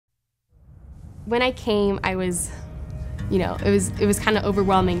When I came, I was, it was kind of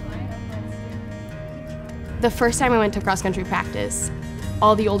overwhelming. The first time I went to cross-country practice,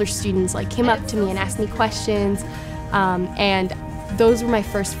 all the older students came up to me and asked me questions, and those were my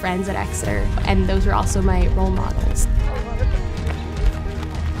first friends at Exeter, and those were also my role models.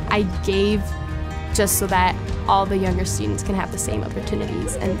 I gave just so that all the younger students can have the same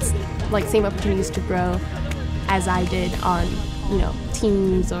opportunities and same opportunities to grow as I did on,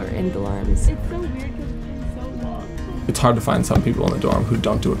 teams or in dorms. It's so weird because it's been so long. It's hard to find some people in the dorm who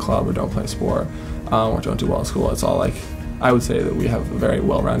don't do a club or don't play sport or don't do well in school. It's all I would say that we have a very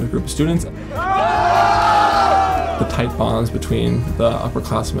well-rounded group of students. The tight bonds between the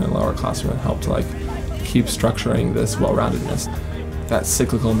upperclassmen and lowerclassmen help to keep structuring this well-roundedness. That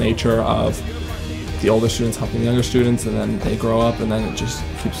cyclical nature of the older students helping the younger students, and then they grow up, and then it just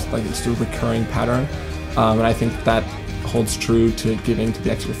keeps it's a recurring pattern. And I think that holds true to giving to the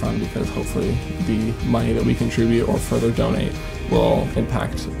Exeter Fund, because hopefully the money that we contribute or further donate will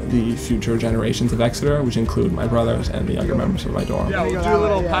impact the future generations of Exeter, which include my brothers and the younger members of my dorm. Yeah, we'll do a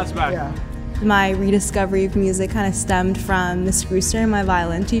little pass back. Yeah. My rediscovery of music kind of stemmed from Miss Brewster, my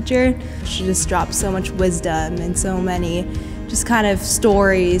violin teacher. She just dropped so much wisdom and so many just kind of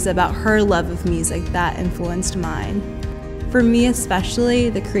stories about her love of music that influenced mine. For me especially,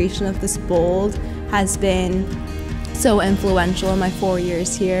 the creation of this bowl has been so influential in my 4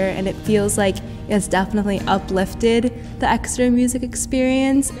 years here, and it feels like it's definitely uplifted the Exeter music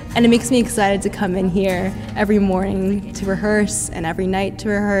experience, and it makes me excited to come in here every morning to rehearse and every night to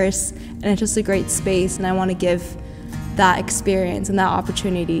rehearse, and it's just a great space, and I want to give that experience and that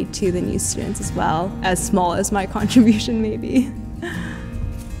opportunity to the new students as well, as small as my contribution may be.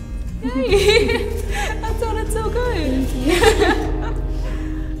 Yay! That sounded so good!